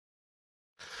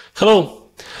Hello.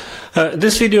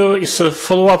 This video is a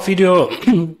follow-up video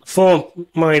for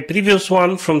my previous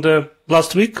one from the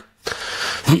last week,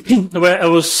 where I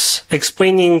was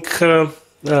explaining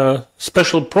a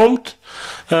special prompt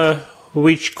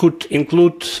which could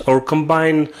include or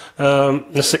combine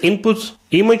as an input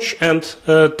image and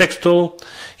textual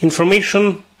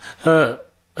information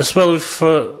as well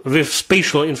with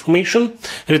spatial information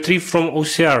retrieved from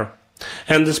OCR.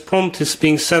 And this prompt is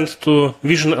being sent to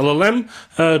Vision LLM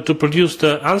to produce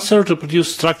the answer, to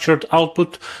produce structured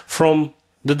output from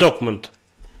the document.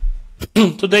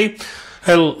 Today,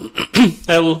 I'll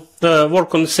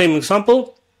work on the same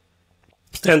example,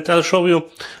 and I'll show you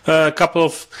a couple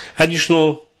of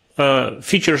additional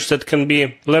features that can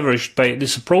be leveraged by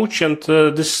this approach, and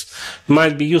this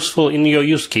might be useful in your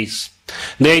use case.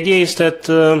 The idea is that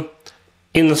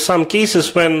in some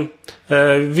cases when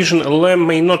Vision LLM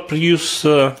may not produce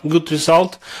a good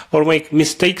result or make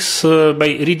mistakes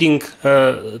by reading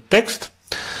text,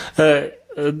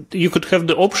 you could have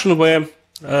the option where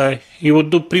you would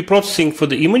do pre-processing for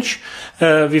the image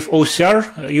with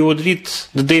OCR. You would read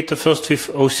the data first with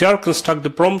OCR, construct the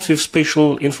prompt with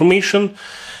spatial information,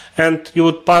 and you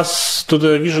would pass to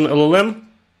the Vision LLM,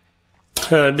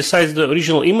 besides the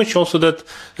original image, also that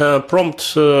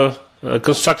prompt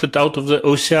constructed out of the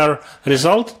OCR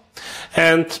result.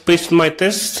 And based on my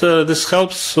test, this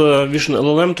helps Vision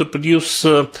LLM to produce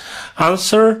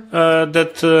answer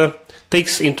that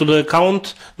takes into the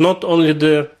account not only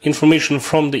the information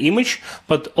from the image,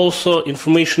 but also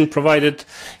information provided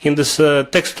in this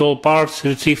textual part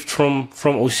retrieved from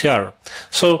OCR.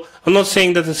 So I'm not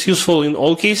saying that it's useful in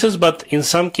all cases, but in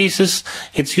some cases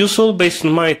it's useful. Based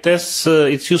on my tests,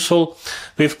 it's useful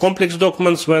with complex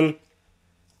documents when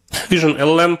Vision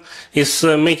LLM is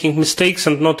making mistakes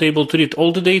and not able to read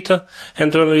all the data,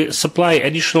 and when we supply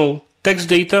additional text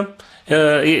data,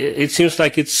 it seems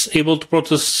like it's able to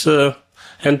process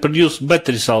and produce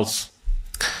better results.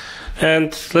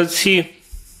 And let's see,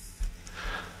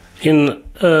 in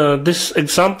this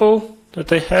example that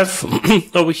I have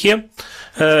over here,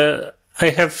 I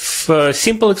have a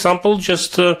simple example,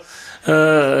 just the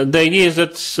idea is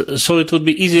that so it would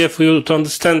be easier for you to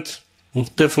understand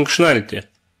the functionality.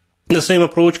 The same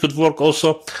approach could work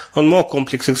also on more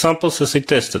complex examples as I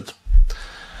tested.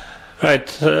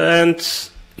 Right, and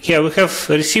here we have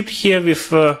a receipt here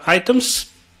with items,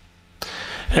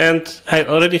 and I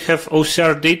already have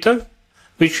OCR data,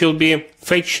 which will be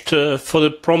fetched for the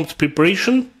prompt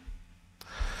preparation.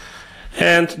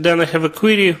 And then I have a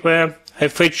query where I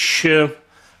fetch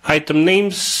item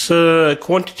names,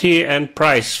 quantity, and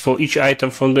price for each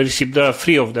item from the receipt. There are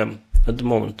 3 of them at the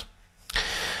moment.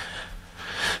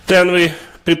 Then we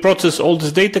pre-process all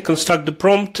this data, construct the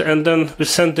prompt, and then we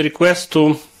send the request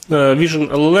to Vision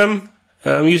LLM.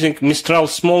 I'm using Mistral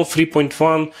Small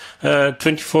 3.1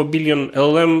 24 billion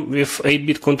LLM with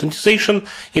 8-bit quantization.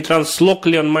 It runs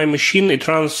locally on my machine. It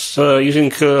runs using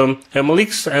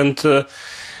MLX and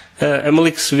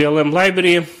MLX VLM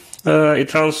library.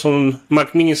 It runs on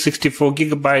Mac Mini 64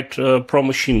 GB Pro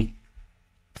machine.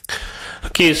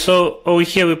 Okay, so over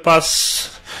here we pass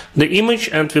the image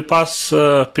and we pass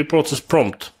pre-process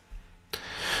prompt.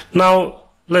 Now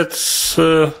let's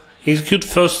execute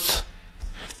first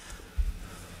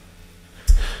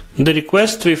the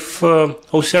request with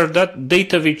OCR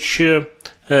data, which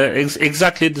is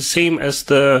exactly the same as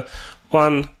the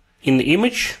one in the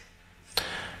image.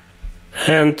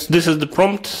 And this is the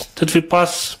prompt that we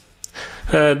pass,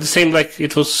 the same like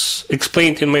it was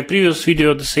explained in my previous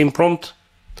video, the same prompt.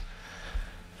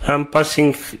 I'm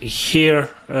passing here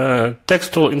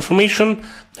textual information,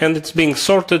 and it's being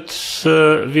sorted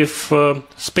with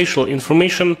spatial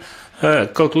information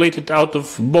calculated out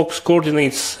of box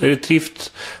coordinates retrieved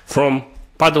from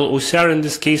paddle OCR, in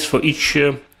this case for each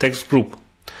text group.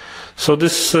 So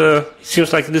this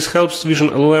seems like this helps Vision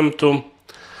LLM to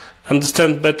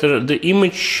understand better the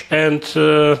image and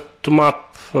to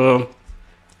map the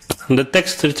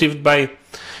text retrieved by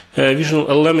Vision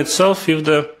LLM itself with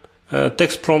the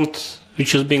text prompt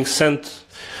which is being sent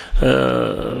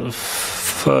from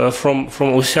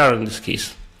OCR in this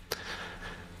case.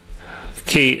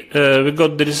 Okay, we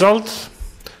got the result.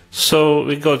 So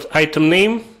we got item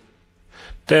name,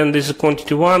 then there's a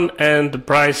quantity 1 and the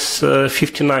price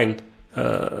 59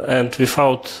 and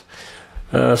without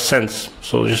cents,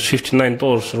 so just $59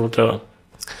 or whatever.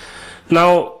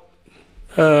 Now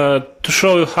to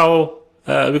show you how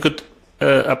we could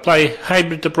apply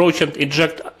hybrid approach and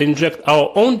inject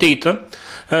our own data,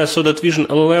 so that Vision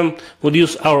LLM would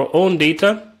use our own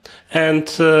data, and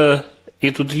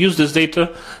it would use this data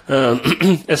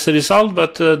as a result,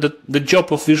 but the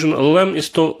job of Vision LLM is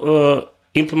to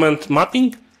implement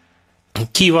mapping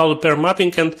key value pair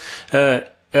mapping and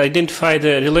identify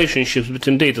the relationships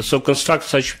between data. So construct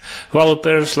such value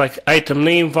pairs like item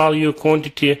name, value,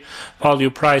 quantity, value,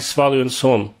 price, value, and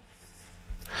so on.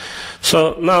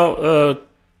 So now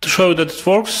to show that it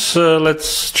works,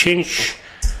 let's change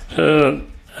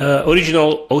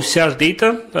original OCR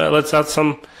data. Let's add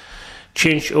some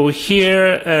change over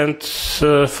here, and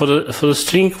for the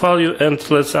string value, and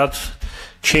let's add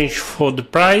change for the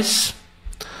price.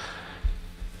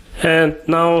 And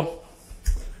now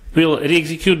we'll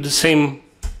re-execute the same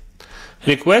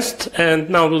request, and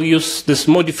now we'll use this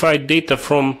modified data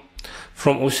from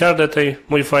OCR that I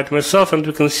modified myself, and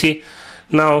we can see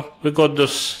now we got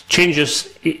those changes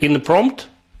in the prompt,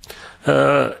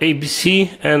 ABC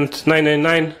and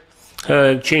 999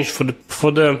 change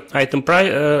for the item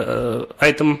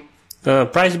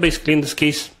price basically in this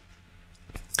case.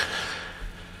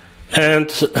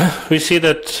 And we see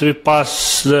that we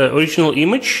pass the original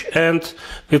image and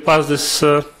we pass this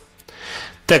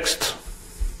text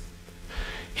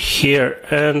here,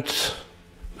 and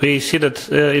we see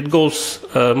that it goes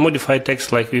modified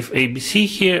text like with ABC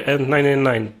here and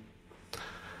 999.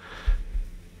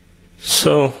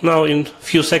 So now in a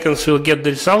few seconds we'll get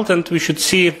the result, and we should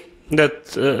see that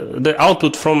the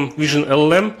output from Vision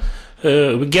LLM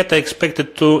we get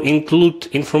expected to include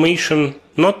information,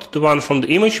 not the one from the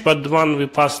image, but the one we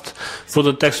passed for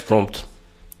the text prompt.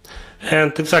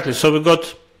 And exactly, so we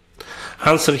got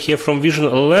answer here from Vision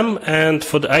LLM, and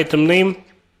for the item name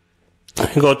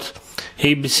we got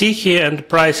ABC here, and the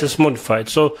price is modified.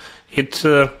 So it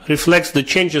reflects the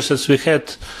changes as we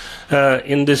had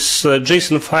in this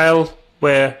JSON file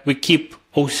where we keep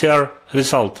OCR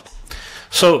result.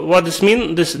 So what this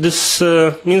means? This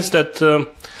means that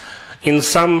in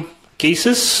some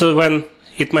cases when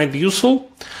it might be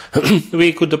useful,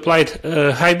 we could apply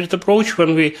a hybrid approach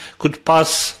when we could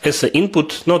pass as an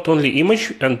input not only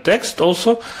image and text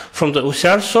also from the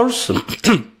OCR source.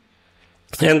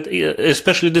 And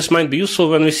especially this might be useful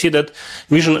when we see that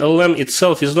Vision LLM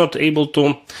itself is not able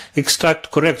to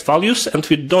extract correct values, and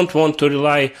we don't want to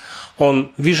rely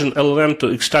on Vision LLM to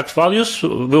extract values.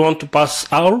 We want to pass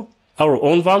our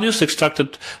own values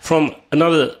extracted from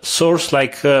another source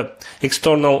like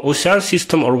external OCR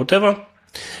system or whatever.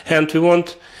 And we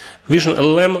want Vision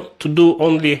LLM to do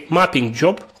only mapping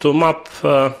job, to map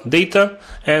data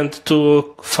and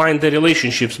to find the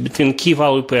relationships between key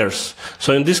value pairs.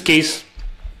 So in this case,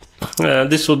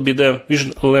 this would be the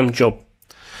Vision LLM job.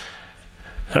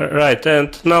 Right,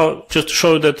 and now just to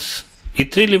show that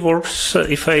it really works,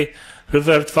 if I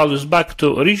revert values back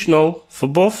to original for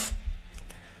both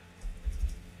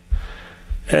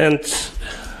and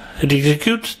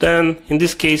execute, then in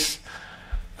this case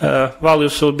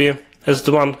values will be as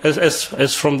the one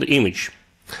as from the image.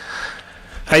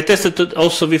 I tested it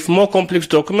also with more complex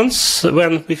documents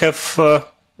when we have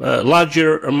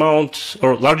larger amount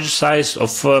or larger size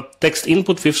of text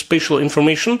input with spatial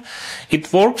information.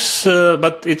 It works,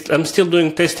 but I'm still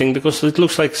doing testing because it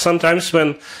looks like sometimes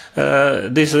when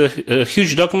there's a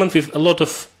huge document with a lot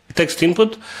of text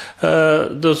input,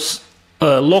 those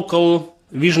local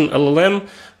Vision LLM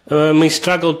may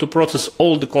struggle to process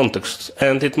all the context,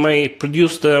 and it may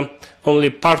produce the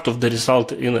only part of the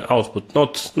result in the output,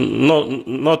 not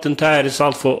entire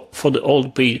result for the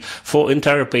old page, for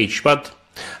entire page. But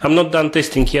I'm not done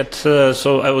testing yet,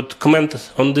 so I would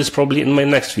comment on this probably in my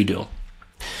next video.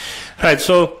 Right,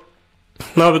 so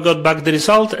now we got back the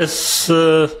result. As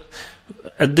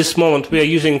at this moment we are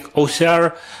using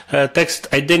OCR text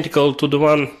identical to the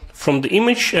one from the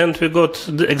image, and we got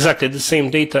exactly the same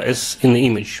data as in the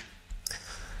image.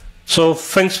 So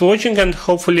thanks for watching, and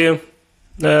hopefully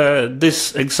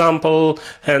this example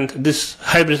and this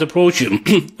hybrid approach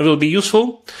will be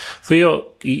useful for your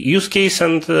use case.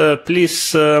 And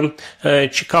please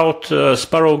check out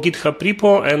Sparrow GitHub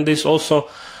repo, and there's also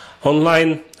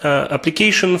online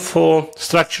application for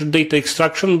structured data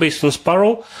extraction based on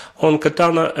Sparrow on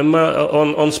Katana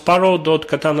ML, on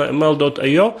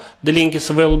sparrow.katanaml.io. The link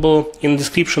is available in the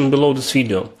description below this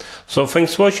video. So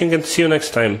thanks for watching, and see you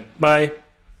next time. Bye.